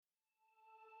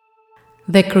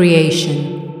The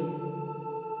creation.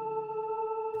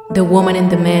 The woman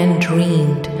and the man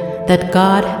dreamed that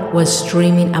God was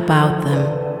dreaming about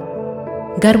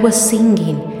them. God was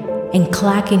singing and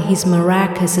clacking his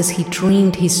maracas as he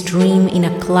dreamed his dream in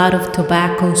a cloud of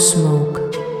tobacco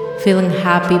smoke, feeling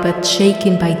happy but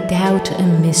shaken by doubt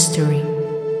and mystery.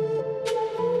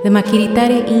 The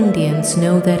Maquiritare Indians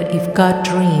know that if God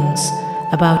dreams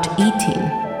about eating,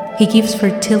 he gives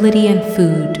fertility and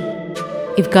food.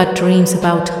 If God dreams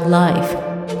about life,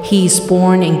 he is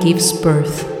born and gives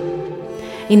birth.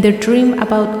 In their dream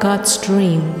about God's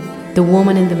dream, the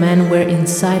woman and the man were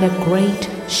inside a great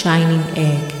shining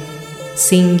egg,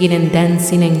 singing and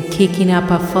dancing and kicking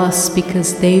up a fuss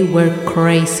because they were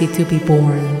crazy to be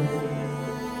born.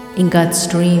 In God's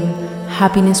dream,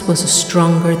 happiness was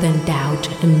stronger than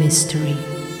doubt and mystery.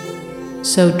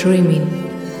 So dreaming,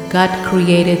 God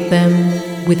created them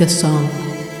with a song.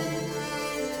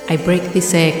 I break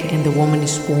this egg and the woman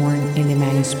is born and the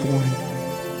man is born.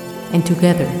 And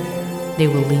together they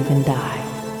will live and die.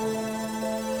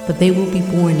 But they will be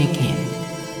born again.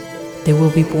 They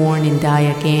will be born and die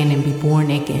again and be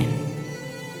born again.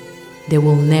 They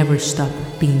will never stop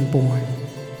being born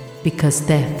because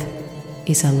death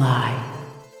is a lie.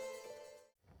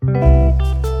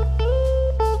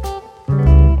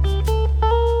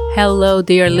 Hello,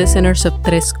 dear listeners of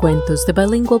Tres Cuentos, the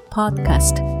bilingual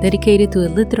podcast dedicated to the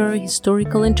literary,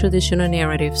 historical, and traditional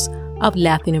narratives of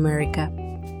Latin America.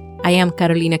 I am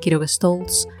Carolina Quiroga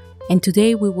Stoltz, and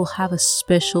today we will have a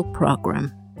special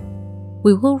program.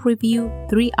 We will review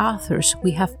 3 authors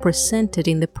we have presented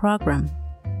in the program: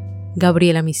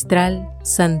 Gabriela Mistral,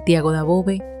 Santiago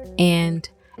Dabove, and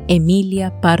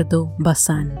Emilia Pardo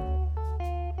Bazán.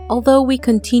 Although we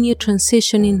continue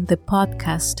transitioning the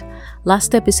podcast,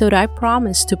 last episode I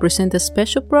promised to present a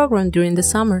special program during the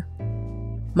summer.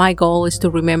 My goal is to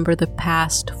remember the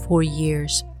past 4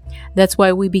 years. That's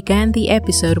why we began the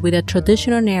episode with a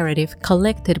traditional narrative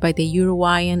collected by the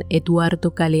Uruguayan Eduardo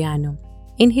Galeano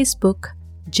in his book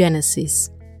Genesis.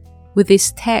 With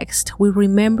this text, we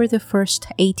remember the first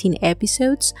 18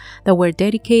 episodes that were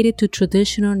dedicated to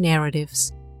traditional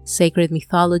narratives, sacred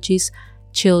mythologies,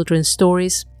 children's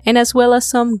stories, and as well as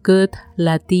some good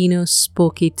Latino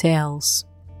spooky tales.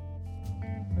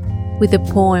 With the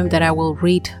poem that I will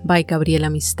read by Gabriela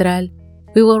Mistral,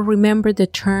 we will remember the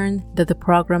turn that the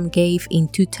program gave in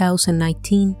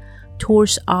 2019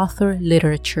 towards author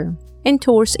literature and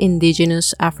towards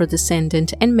indigenous,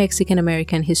 Afro-descendant, and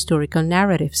Mexican-American historical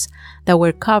narratives that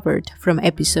were covered from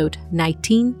episode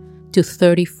 19 to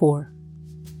 34.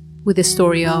 With the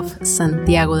story of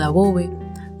Santiago Dabove,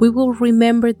 we will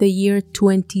remember the year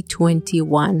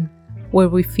 2021, where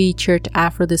we featured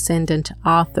Afro-descendant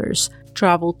authors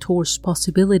travel towards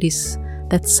possibilities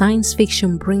that science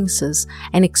fiction brings us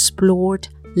and explored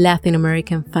Latin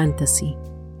American fantasy.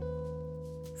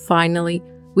 Finally,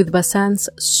 with Bazán's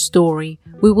story,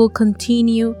 we will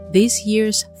continue this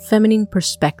year's feminine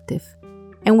perspective,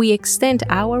 and we extend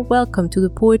our welcome to the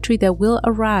poetry that will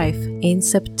arrive in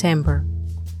September.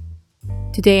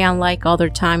 Today, unlike other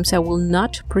times, I will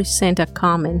not present a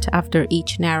comment after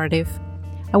each narrative.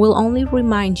 I will only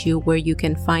remind you where you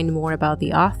can find more about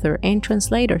the author and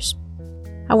translators.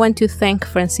 I want to thank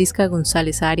Francisca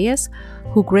González Arias,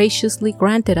 who graciously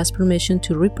granted us permission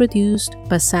to reproduce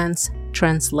Bazán's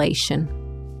translation.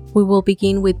 We will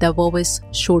begin with Dabove's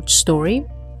short story,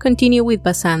 continue with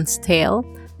Bazán's tale,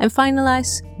 and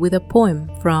finalize with a poem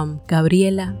from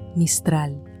Gabriela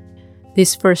Mistral.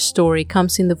 This first story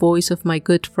comes in the voice of my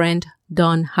good friend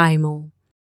Don Heimel.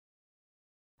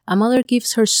 A mother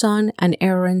gives her son an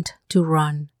errand to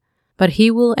run, but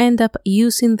he will end up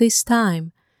using this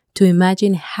time to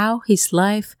imagine how his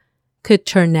life could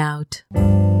turn out.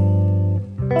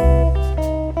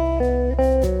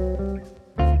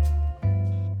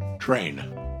 Train,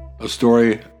 a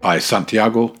story by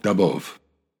Santiago Dabove.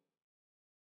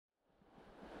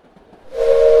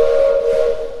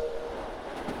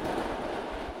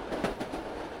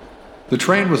 The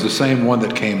train was the same one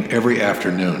that came every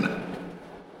afternoon,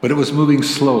 but it was moving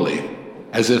slowly,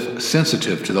 as if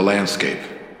sensitive to the landscape.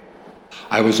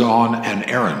 I was on an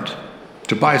errand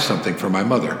to buy something for my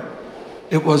mother.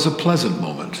 It was a pleasant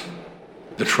moment,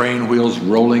 the train wheels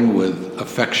rolling with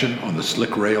affection on the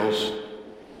slick rails.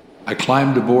 I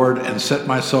climbed aboard and set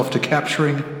myself to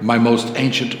capturing my most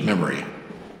ancient memory,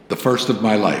 the first of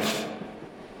my life.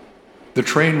 The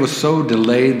train was so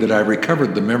delayed that I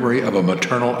recovered the memory of a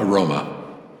maternal aroma,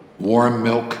 warm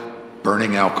milk,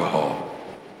 burning alcohol.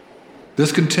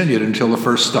 This continued until the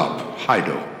first stop,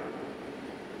 Haido.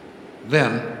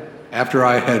 Then, after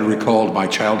I had recalled my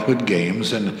childhood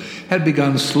games and had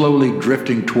begun slowly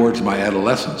drifting towards my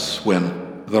adolescence,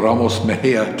 when the Ramos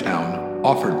Mejia town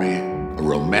offered me a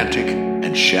romantic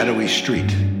and shadowy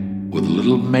street with a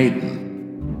little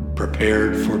maiden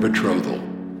prepared for betrothal.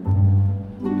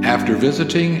 After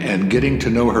visiting and getting to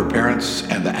know her parents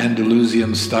and the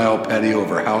Andalusian-style patio of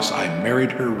her house, I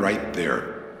married her right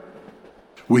there.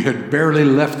 We had barely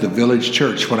left the village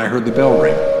church when I heard the bell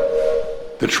ring.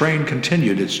 The train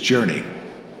continued its journey.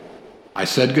 I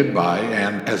said goodbye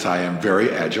and, as I am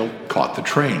very agile, caught the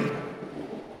train.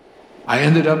 I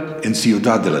ended up in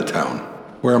Ciudadela town,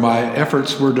 where my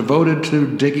efforts were devoted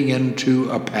to digging into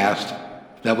a past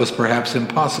that was perhaps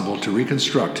impossible to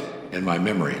reconstruct in my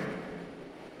memory.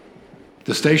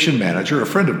 The station manager, a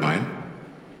friend of mine,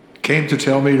 came to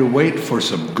tell me to wait for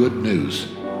some good news.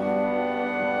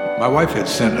 My wife had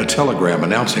sent a telegram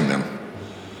announcing them.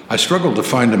 I struggled to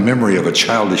find a memory of a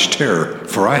childish terror,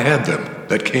 for I had them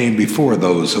that came before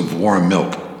those of warm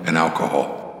milk and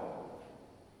alcohol.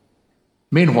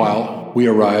 Meanwhile, we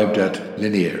arrived at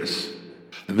Liniers.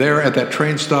 There, at that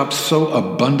train stop so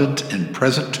abundant in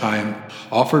present time,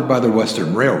 offered by the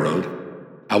Western Railroad,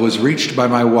 I was reached by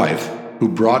my wife, who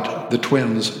brought the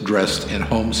twins dressed in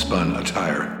homespun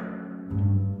attire.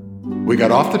 We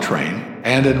got off the train,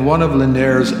 and in one of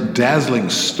Liniers' dazzling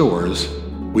stores,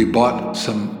 we bought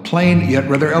some plain yet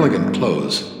rather elegant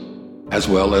clothes, as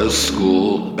well as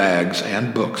school bags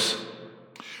and books.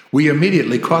 We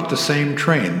immediately caught the same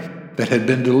train that had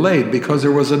been delayed because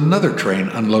there was another train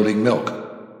unloading milk.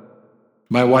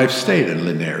 My wife stayed in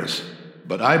Liniers,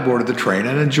 but I boarded the train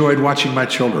and enjoyed watching my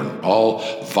children, all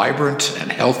vibrant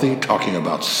and healthy, talking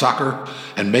about soccer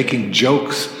and making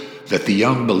jokes that the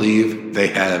young believe they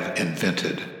have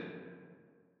invented.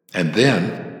 And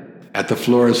then, at the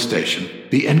Flores station,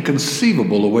 the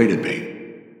inconceivable awaited me.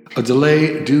 A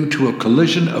delay due to a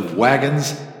collision of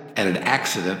wagons and an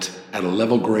accident at a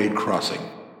level grade crossing.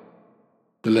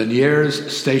 The Liniers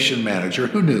station manager,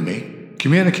 who knew me,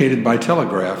 communicated by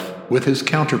telegraph with his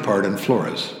counterpart in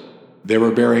Flores. They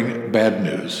were bearing bad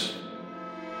news.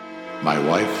 My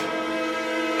wife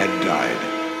had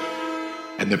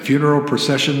died, and the funeral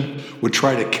procession would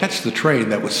try to catch the train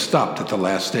that was stopped at the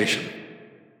last station.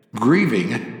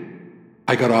 Grieving,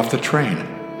 I got off the train.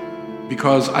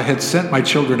 Because I had sent my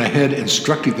children ahead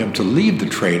instructing them to leave the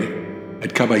train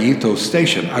at Caballito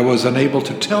Station, I was unable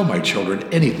to tell my children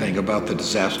anything about the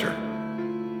disaster.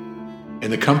 In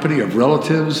the company of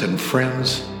relatives and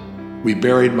friends, we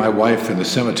buried my wife in the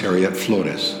cemetery at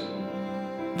Flores.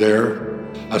 There,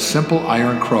 a simple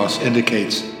iron cross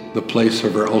indicates the place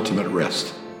of her ultimate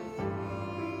rest.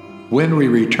 When we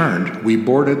returned, we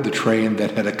boarded the train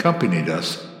that had accompanied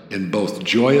us in both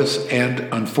joyous and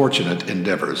unfortunate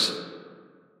endeavors.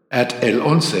 At El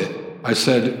Once, I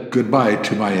said goodbye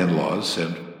to my in-laws,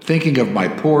 and thinking of my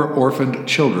poor orphaned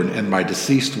children and my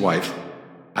deceased wife,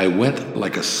 I went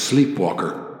like a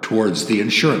sleepwalker towards the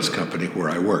insurance company where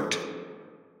I worked.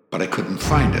 But I couldn't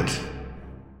find it.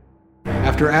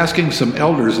 After asking some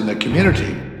elders in the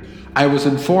community, I was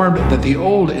informed that the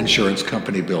old insurance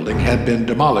company building had been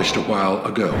demolished a while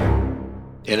ago.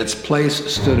 In its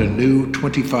place stood a new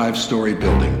 25-story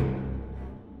building.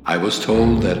 I was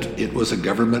told that it was a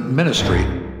government ministry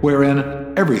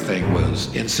wherein everything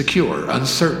was insecure,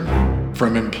 uncertain,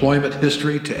 from employment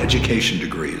history to education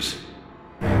degrees.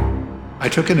 I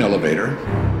took an elevator,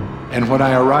 and when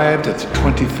I arrived at the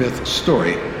 25th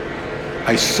story,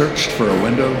 I searched for a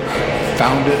window,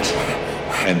 found it,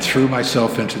 and threw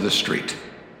myself into the street.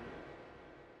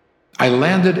 I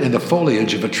landed in the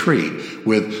foliage of a tree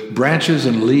with branches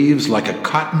and leaves like a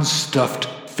cotton-stuffed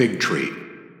fig tree.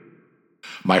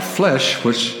 My flesh,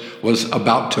 which was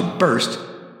about to burst,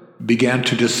 began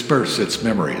to disperse its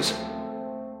memories.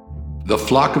 The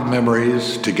flock of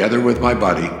memories, together with my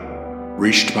body,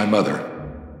 reached my mother.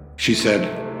 She said,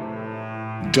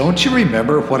 "Don't you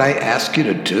remember what I asked you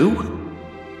to do?"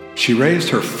 She raised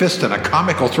her fist in a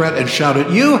comical threat and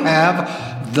shouted, "You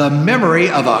have the memory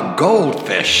of a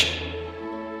goldfish."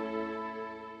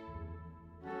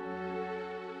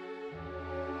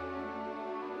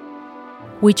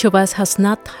 Which of us has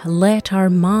not let our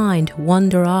mind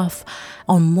wander off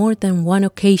on more than one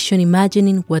occasion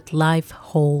imagining what life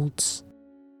holds?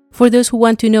 For those who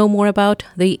want to know more about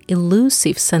the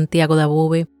elusive Santiago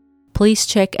Dabove, please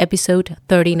check episode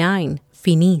 39,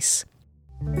 Finis.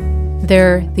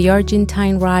 There, the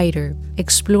Argentine writer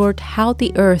explored how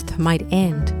the earth might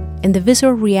end and the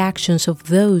visceral reactions of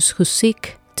those who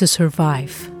seek to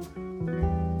survive.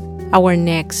 Our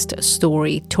next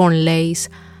story, Torn Lace,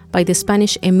 by the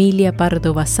Spanish Emilia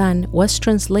Pardo Bazán, was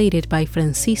translated by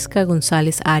Francisca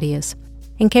González Arias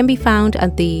and can be found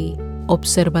at the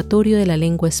Observatorio de la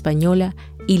Lengua Española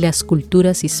y las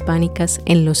Culturas Hispánicas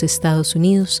en los Estados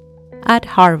Unidos at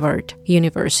Harvard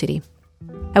University.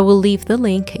 I will leave the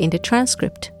link in the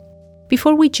transcript.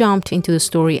 Before we jump into the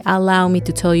story, allow me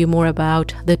to tell you more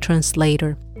about the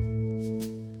translator.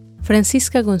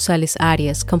 Francisca González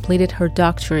Arias completed her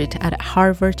doctorate at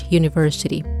Harvard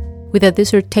University with a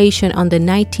dissertation on the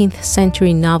 19th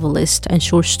century novelist and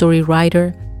short story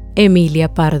writer Emilia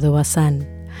Pardo Bazán.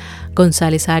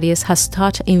 González Arias has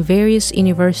taught in various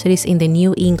universities in the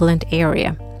New England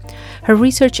area. Her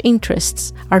research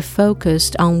interests are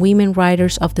focused on women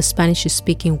writers of the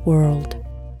Spanish-speaking world.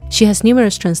 She has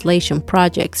numerous translation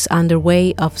projects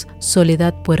underway of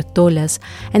Soledad Puertolas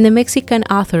and the Mexican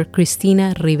author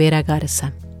Cristina Rivera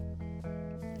Garza.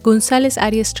 González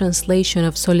Arias' translation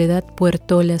of Soledad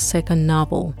Puertolas' second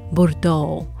novel,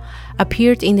 Bordeaux,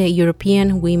 appeared in the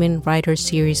European Women Writers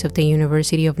Series of the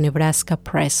University of Nebraska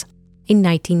Press in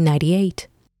 1998.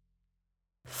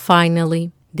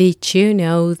 Finally, did you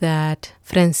know that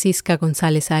Francisca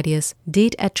González Arias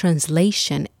did a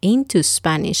translation into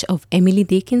Spanish of Emily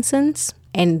Dickinson's?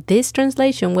 And this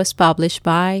translation was published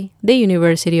by the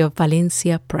University of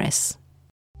Valencia Press.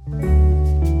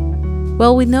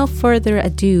 Well, with no further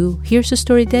ado, here's a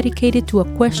story dedicated to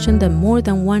a question that more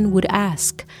than one would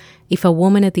ask if a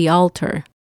woman at the altar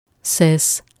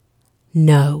says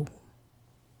no.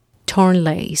 Torn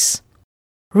Lace.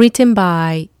 Written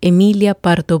by Emilia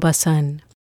Pardo Bazán.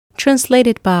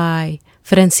 Translated by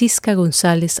Francisca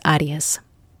González Arias.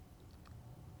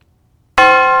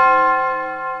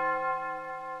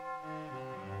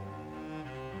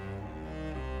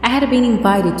 I had been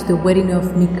invited to the wedding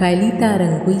of Micaelita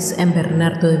Aranguiz and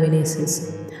Bernardo de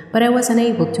Meneses, but I was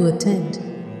unable to attend,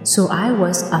 so I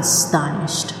was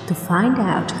astonished to find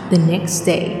out the next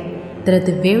day that at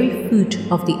the very foot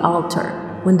of the altar,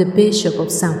 when the Bishop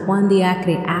of San Juan de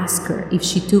Acre asked her if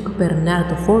she took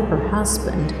Bernardo for her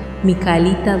husband,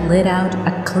 Micaelita let out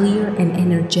a clear and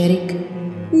energetic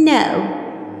 "No."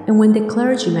 And when the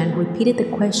clergyman repeated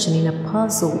the question in a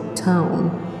puzzled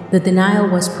tone, the denial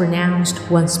was pronounced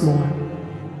once more.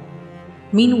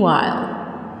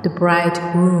 Meanwhile, the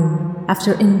bridegroom,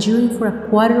 after enduring for a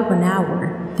quarter of an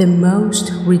hour the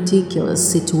most ridiculous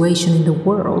situation in the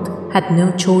world, had no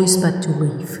choice but to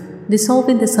leave,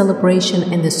 dissolving the celebration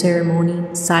and the ceremony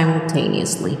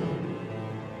simultaneously.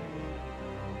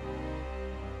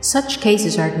 Such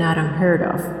cases are not unheard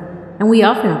of, and we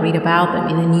often read about them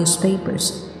in the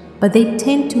newspapers, but they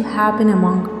tend to happen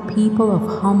among people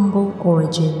of humble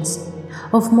origins,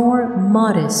 of more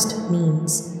modest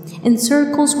means, in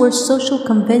circles where social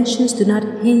conventions do not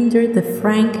hinder the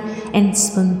frank and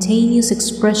spontaneous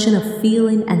expression of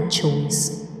feeling and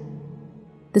choice.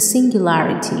 The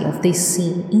singularity of this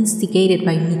scene instigated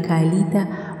by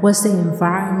Micaelita was the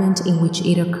environment in which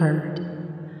it occurred.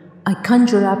 I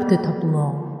conjure up the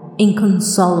tableau,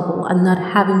 inconsolable at not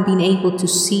having been able to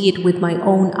see it with my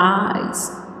own eyes.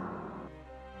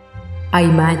 I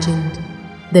imagined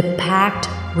the packed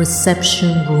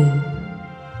reception room,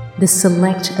 the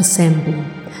select assembly,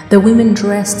 the women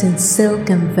dressed in silk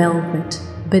and velvet,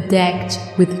 bedecked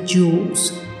with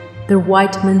jewels, their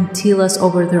white mantillas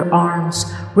over their arms,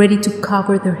 ready to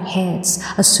cover their heads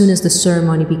as soon as the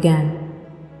ceremony began.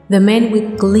 The men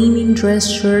with gleaming dress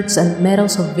shirts and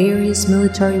medals of various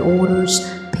military orders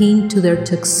pinned to their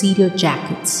tuxedo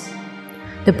jackets.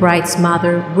 The bride's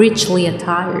mother, richly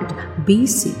attired,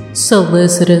 busy,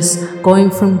 solicitous, going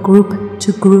from group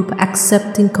to group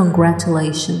accepting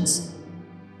congratulations.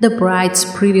 The bride's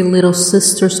pretty little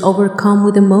sisters overcome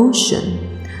with emotion,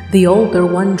 the older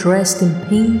one dressed in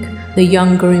pink, the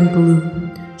younger in blue,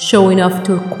 showing off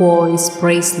turquoise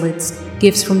bracelets,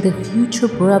 gifts from the future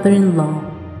brother-in-law.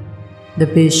 The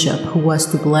bishop, who was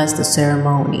to bless the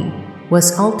ceremony,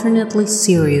 was alternately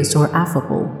serious or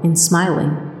affable and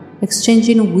smiling,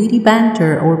 exchanging witty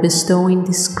banter or bestowing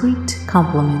discreet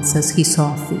compliments as he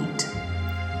saw fit.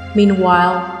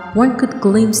 Meanwhile, one could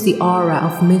glimpse the aura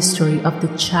of mystery of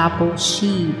the chapel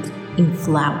sheathed in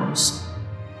flowers.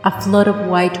 A flood of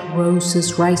white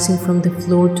roses rising from the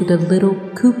floor to the little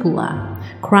cupola,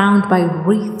 crowned by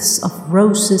wreaths of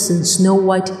roses and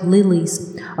snow-white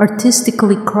lilies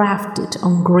artistically crafted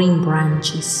on green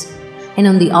branches. And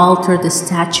on the altar the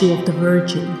statue of the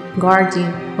Virgin,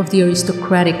 guardian of the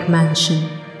aristocratic mansion,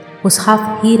 was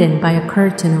half hidden by a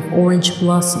curtain of orange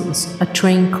blossoms, a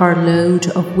train carload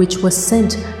of which was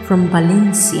sent from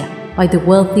Valencia by the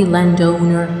wealthy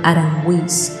landowner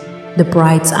Aranguiz, the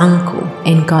bride's uncle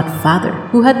and godfather,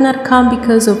 who had not come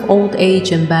because of old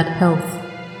age and bad health.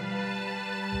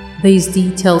 These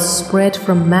details spread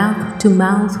from mouth to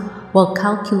mouth while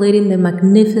calculating the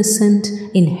magnificent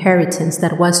inheritance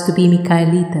that was to be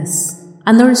Micaelita's,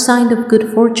 another sign of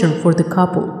good fortune for the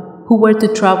couple who were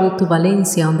to travel to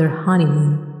Valencia on their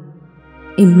honeymoon.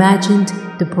 Imagined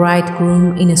the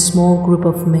bridegroom in a small group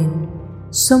of men,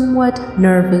 somewhat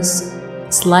nervous,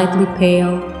 slightly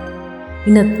pale,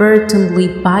 inadvertently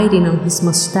biting on his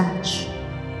mustache,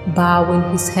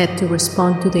 bowing his head to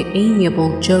respond to the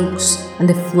amiable jokes and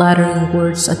the flattering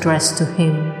words addressed to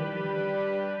him.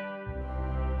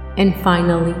 And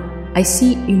finally, I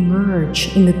see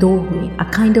emerge in the doorway a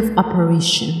kind of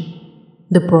apparition,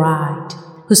 the bride,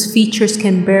 whose features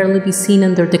can barely be seen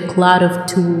under the cloud of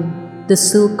tulle, the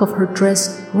silk of her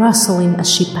dress rustling as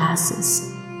she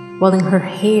passes, while in her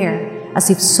hair, as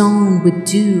if sown with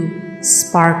dew,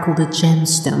 sparkle the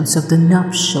gemstones of the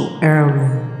nuptial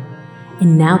heirloom.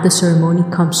 And now the ceremony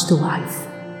comes to life.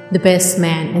 The best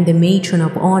man and the matron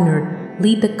of honor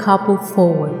lead the couple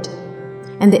forward,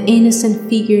 and the innocent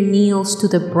figure kneels to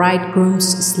the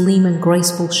bridegroom's slim and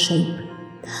graceful shape.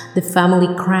 The family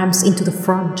crams into the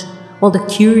front, while the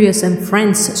curious and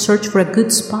friends search for a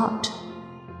good spot.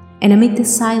 And amid the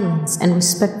silence and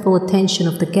respectful attention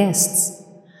of the guests,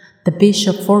 the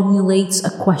bishop formulates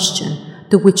a question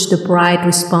to which the bride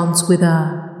responds with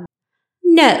a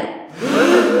 "No,"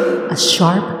 as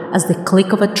sharp as the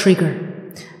click of a trigger,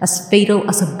 as fatal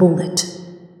as a bullet.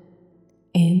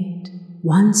 And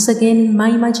once again in my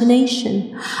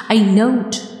imagination, I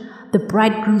note the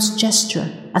bridegroom's gesture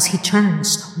as he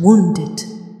turns, wounded,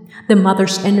 the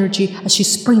mother's energy as she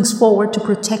springs forward to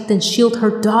protect and shield her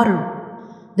daughter,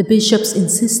 the bishop's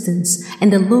insistence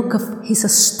and the look of his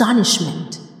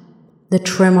astonishment, the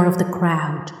tremor of the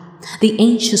crowd, the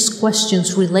anxious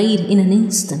questions relayed in an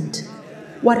instant.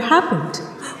 What happened?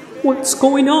 What's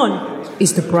going on?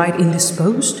 Is the bride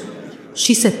indisposed?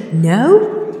 She said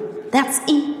no? That's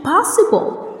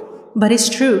impossible. But it's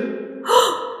true.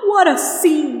 What a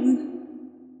scene!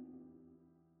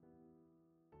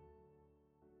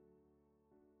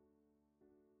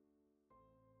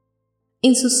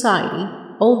 In society,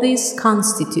 all this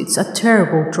constitutes a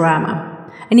terrible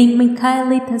drama, and in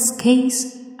Micaelita's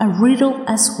case, a riddle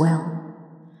as well.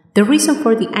 The reason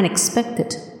for the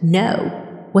unexpected no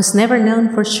was never known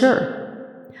for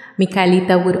sure.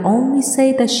 Micaelita would only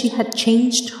say that she had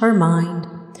changed her mind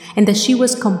and that she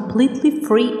was completely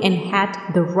free and had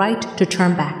the right to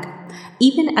turn back,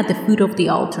 even at the foot of the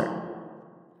altar.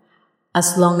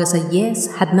 As long as a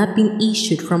yes had not been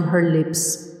issued from her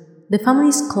lips, the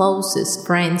family's closest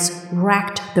friends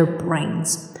racked their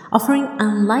brains, offering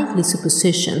unlikely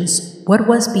suppositions. What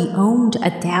was beyond a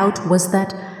doubt was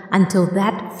that until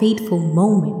that fateful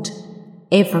moment,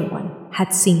 everyone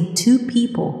had seen two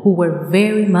people who were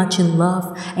very much in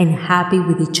love and happy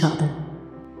with each other.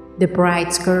 The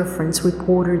bride's girlfriends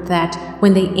reported that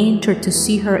when they entered to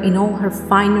see her in all her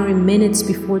finery minutes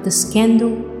before the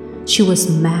scandal, she was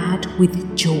mad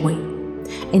with joy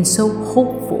and so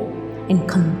hopeful and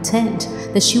content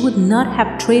that she would not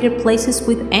have traded places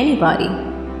with anybody.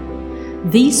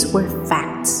 These were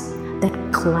facts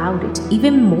that clouded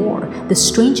even more the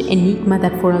strange enigma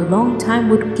that for a long time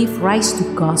would give rise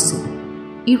to gossip,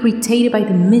 irritated by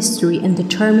the mystery and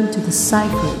determined to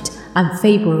decipher it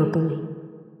unfavorably.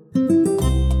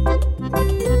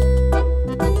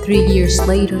 3 years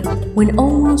later, when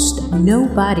almost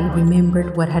nobody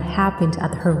remembered what had happened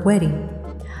at her wedding,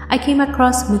 I came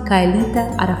across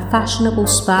Micaelita at a fashionable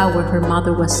spa where her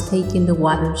mother was taking the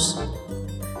waters.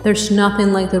 There's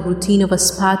nothing like the routine of a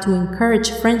spa to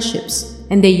encourage friendships,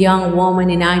 and the young woman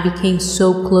and I became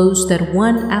so close that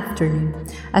one afternoon,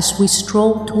 as we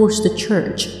strolled towards the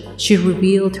church, she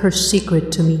revealed her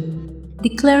secret to me,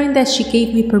 declaring that she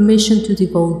gave me permission to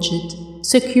divulge it,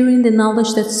 securing the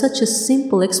knowledge that such a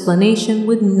simple explanation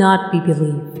would not be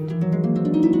believed.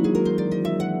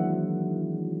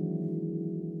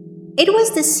 It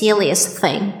was the silliest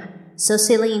thing, so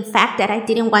silly in fact that I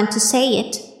didn't want to say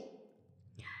it.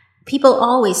 People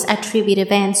always attribute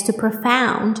events to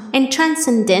profound and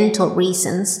transcendental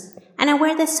reasons, and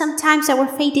aware that sometimes our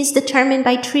fate is determined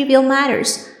by trivial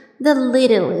matters, the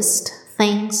littlest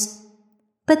things.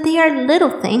 But they are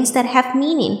little things that have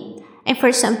meaning, and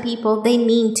for some people they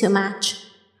mean too much.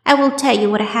 I will tell you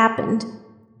what happened,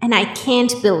 and I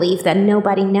can't believe that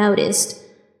nobody noticed,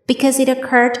 because it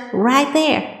occurred right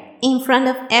there, in front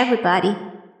of everybody.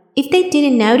 If they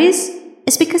didn't notice,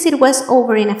 it's because it was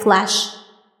over in a flash.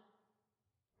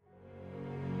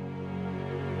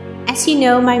 As you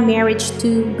know, my marriage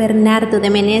to Bernardo de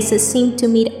Meneses seemed to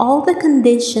meet all the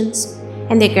conditions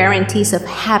and the guarantees of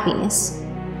happiness.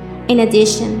 In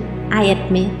addition, I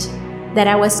admit that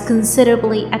I was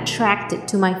considerably attracted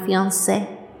to my fiancé,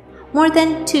 more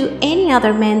than to any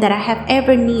other man that I have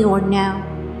ever knew or know.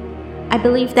 I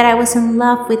believe that I was in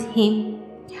love with him.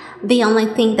 The only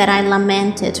thing that I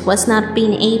lamented was not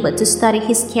being able to study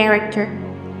his character.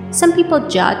 Some people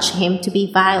judge him to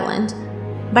be violent,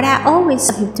 but I always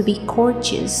saw him to be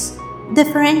courteous,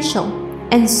 deferential,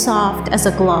 and soft as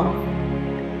a glove.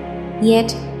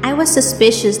 Yet, I was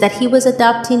suspicious that he was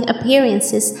adopting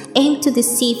appearances aimed to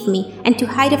deceive me and to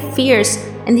hide a fierce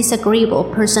and disagreeable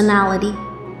personality.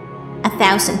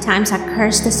 1,000 times I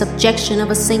cursed the subjection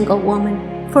of a single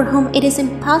woman, for whom it is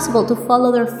impossible to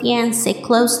follow their fiancé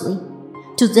closely,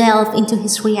 to delve into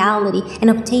his reality and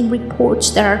obtain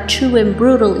reports that are true and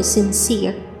brutally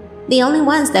sincere, the only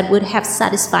ones that would have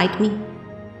satisfied me.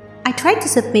 I tried to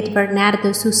submit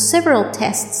Bernardo to several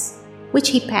tests, which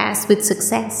he passed with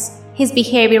success. His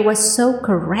behavior was so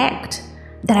correct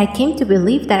that I came to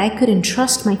believe that I could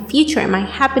entrust my future and my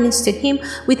happiness to him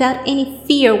without any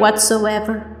fear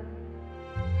whatsoever.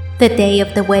 The day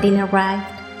of the wedding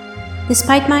arrived.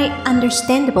 Despite my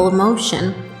understandable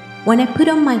emotion, when I put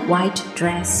on my white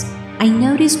dress, I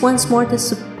noticed once more the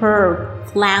superb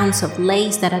flounce of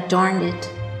lace that adorned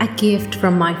it, a gift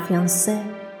from my fiancé,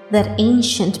 that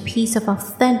ancient piece of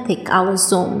authentic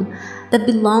alezon that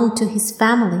belonged to his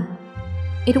family.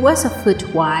 It was a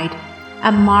foot wide,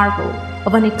 a marvel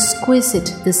of an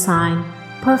exquisite design,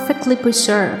 perfectly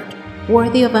preserved,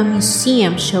 worthy of a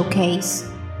museum showcase.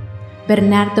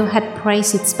 Bernardo had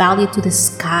praised its value to the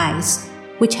skies,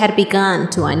 which had begun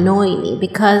to annoy me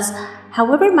because,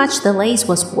 however much the lace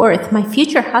was worth, my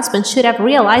future husband should have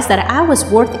realized that I was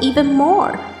worth even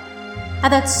more. At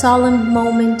that solemn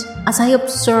moment, as I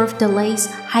observed the lace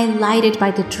highlighted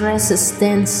by the dress's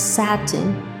dense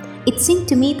satin, it seemed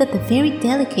to me that the very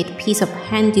delicate piece of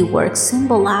handiwork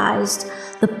symbolized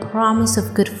the promise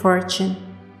of good fortune,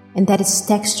 and that its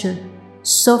texture,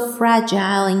 so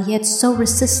fragile and yet so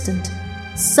resistant,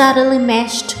 subtly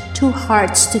meshed two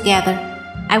hearts together.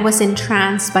 I was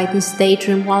entranced by this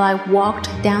daydream while I walked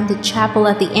down the chapel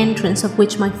at the entrance of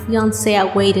which my fiancé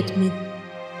awaited me.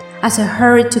 As I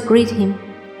hurried to greet him,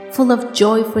 full of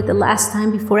joy for the last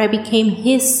time before I became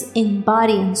his in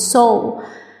body and soul,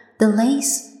 the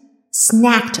lace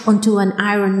snapped onto an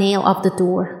iron nail of the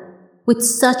door, with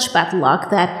such bad luck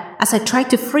that, as I tried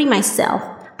to free myself,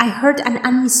 I heard an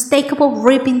unmistakable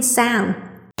ripping sound,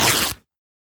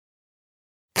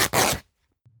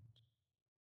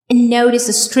 and noticed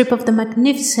a strip of the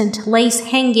magnificent lace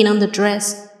hanging on the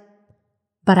dress.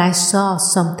 But I saw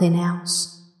something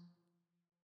else.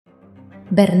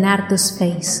 Bernardo's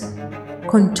face,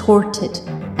 contorted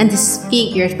and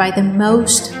disfigured by the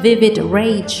most vivid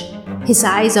rage, his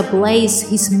eyes ablaze,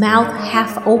 his mouth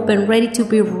half open, ready to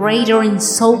berate or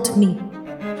insult me.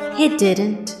 He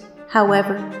didn't,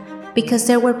 however, because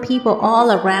there were people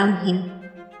all around him.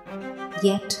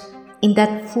 Yet, in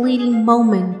that fleeting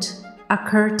moment, a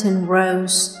curtain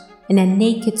rose and a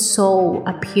naked soul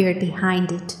appeared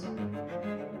behind it.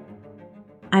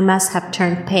 I must have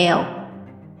turned pale,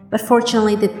 but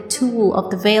fortunately the tulle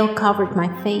of the veil covered my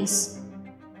face.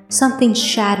 Something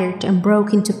shattered and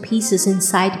broke into pieces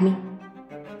inside me.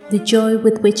 The joy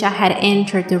with which I had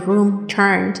entered the room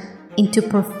turned into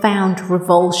profound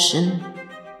revulsion.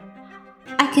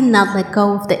 I could not let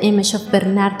go of the image of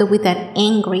Bernardo with that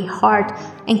angry, hard,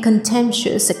 and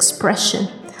contemptuous expression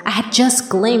I had just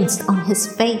glimpsed on his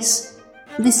face.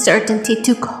 This certainty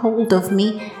took hold of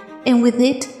me, and with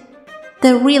it,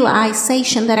 the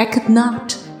realization that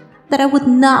I would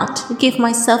not give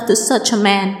myself to such a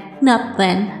man, not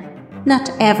then, not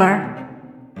ever.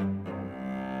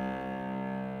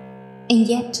 And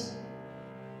yet,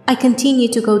 I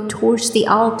continued to go towards the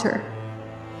altar,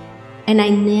 and I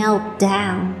knelt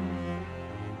down.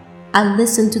 I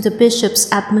listened to the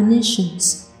bishop's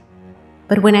admonitions,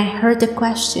 but when I heard the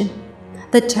question,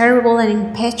 the terrible and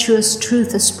impetuous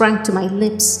truth sprang to my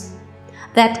lips.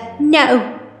 That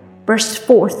 "no" burst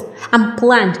forth,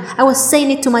 unplanned. I was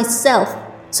saying it to myself,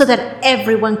 so that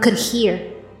everyone could hear.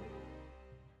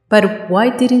 But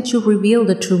why didn't you reveal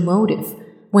the true motive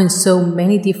when so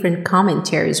many different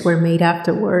commentaries were made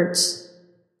afterwards?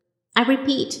 I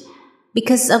repeat,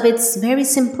 because of its very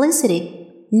simplicity,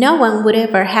 no one would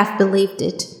ever have believed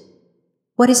it.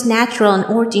 What is natural and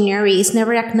ordinary is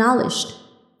never acknowledged.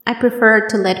 I prefer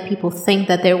to let people think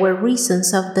that there were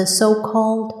reasons of the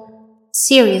so-called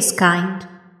serious kind.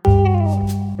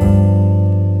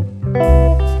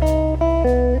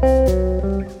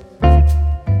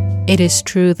 It is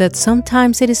true that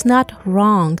sometimes it is not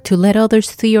wrong to let others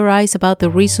theorize about the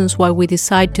reasons why we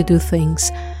decide to do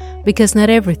things, because not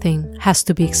everything has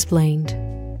to be explained.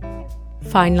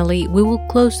 Finally, we will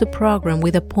close the program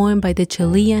with a poem by the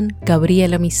Chilean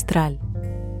Gabriela Mistral.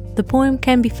 The The poem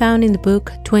can be found in the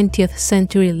book 20th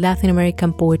Century Latin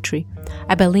American Poetry,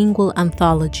 a bilingual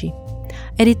anthology,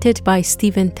 edited by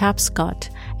Stephen Tapscott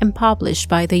and published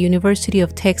by the University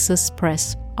of Texas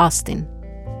Press, Austin.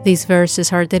 These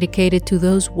verses are dedicated to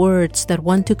those words that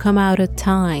want to come out at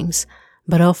times,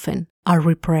 but often are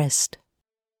repressed.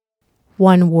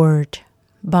 One Word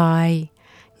by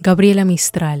Gabriela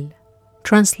Mistral,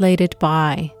 translated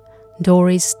by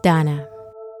Doris Dana.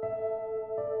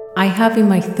 I have in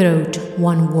my throat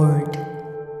one word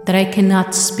that I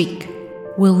cannot speak,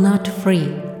 will not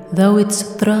free, though its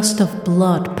thrust of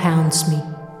blood pounds me.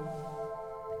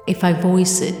 If I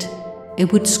voice it,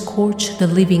 it would scorch the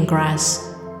living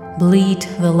grass, bleed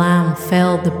the lamb,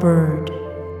 fell the bird.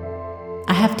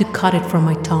 I have to cut it from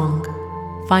my tongue,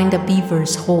 find a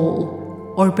beaver's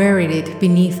hole, or bury it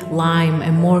beneath lime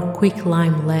and more quick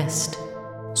lime lest,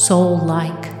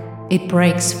 soul-like, it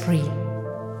breaks free.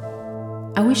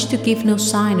 I wish to give no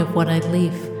sign of what I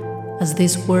live, as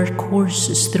this word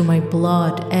courses through my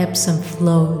blood, ebbs and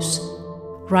flows,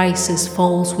 rises,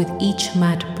 falls with each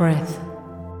mad breath.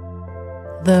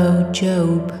 Though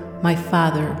Job, my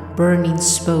father, burning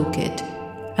spoke it,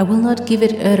 I will not give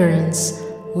it utterance,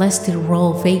 lest it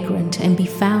roll vagrant and be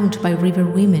found by river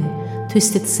women,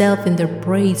 twist itself in their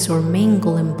braids or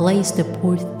mingle and blaze the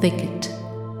poor thicket.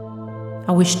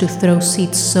 I wish to throw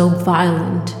seeds so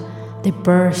violent, they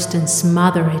burst and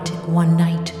smother it one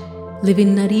night,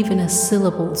 leaving not even a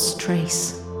syllable's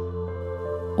trace,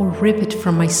 or rip it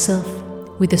from myself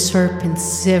with a serpent's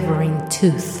severing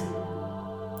tooth,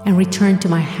 and return to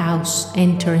my house,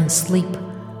 enter and sleep,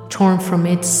 torn from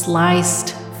it,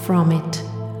 sliced from it,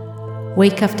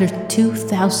 wake after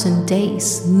 2,000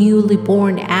 days, newly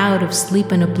born out of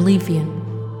sleep and oblivion,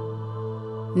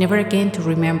 never again to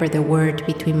remember the word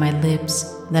between my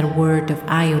lips, that word of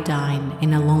iodine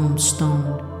and a lone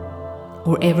stone,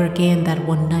 or ever again that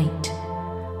one night,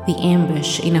 the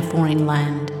ambush in a foreign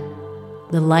land,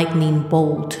 the lightning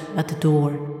bolt at the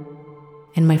door,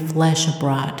 and my flesh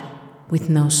abroad with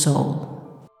no soul.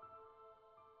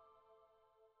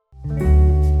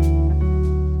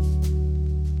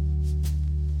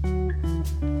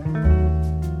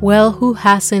 Well, who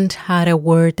hasn't had a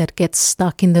word that gets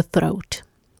stuck in the throat?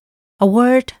 A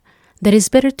word that is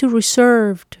better to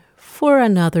reserve for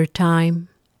another time.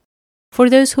 For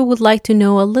those who would like to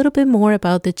know a little bit more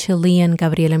about the Chilean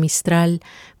Gabriela Mistral,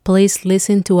 please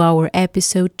listen to our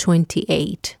episode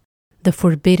 28, The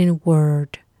Forbidden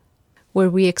Word, where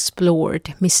we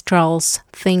explored Mistral's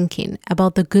thinking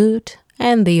about the good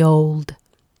and the old.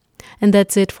 And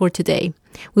that's it for today.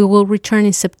 We will return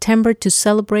in September to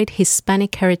celebrate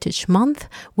Hispanic Heritage Month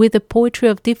with the poetry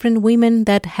of different women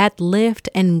that had lived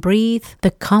and breathed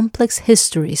the complex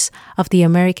histories of the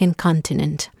American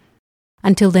continent.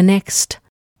 Until the next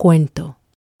cuento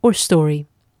or story.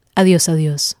 Adiós,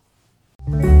 adiós.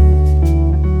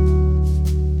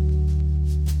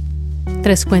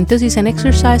 Tres Cuentos is an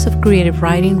exercise of creative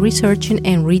writing, researching,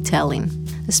 and retelling.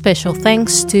 A special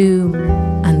thanks to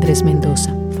Andrés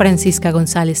Mendoza, Francisca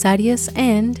González Arias,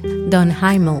 and Don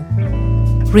Heimel.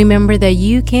 Remember that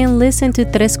you can listen to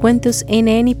Tres Cuentos in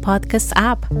any podcast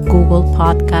app, Google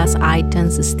Podcasts,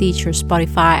 iTunes, Stitcher,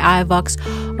 Spotify, iVoox,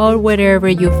 or wherever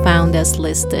you found us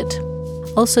listed.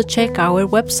 Also check our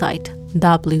website,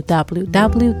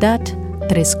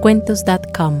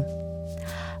 www.trescuentos.com.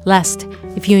 Last,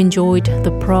 if you enjoyed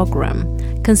the program,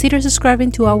 consider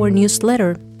subscribing to our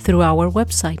newsletter through our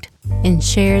website and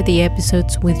share the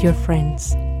episodes with your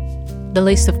friends. The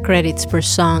list of credits per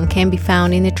song can be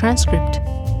found in the transcript.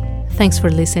 Thanks for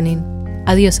listening.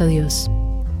 Adiós, adiós.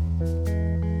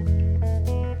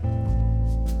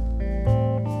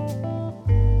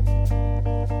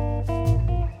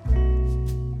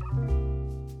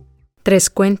 Tres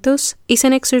Cuentos is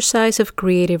an exercise of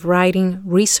creative writing,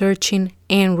 researching,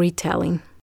 and retelling.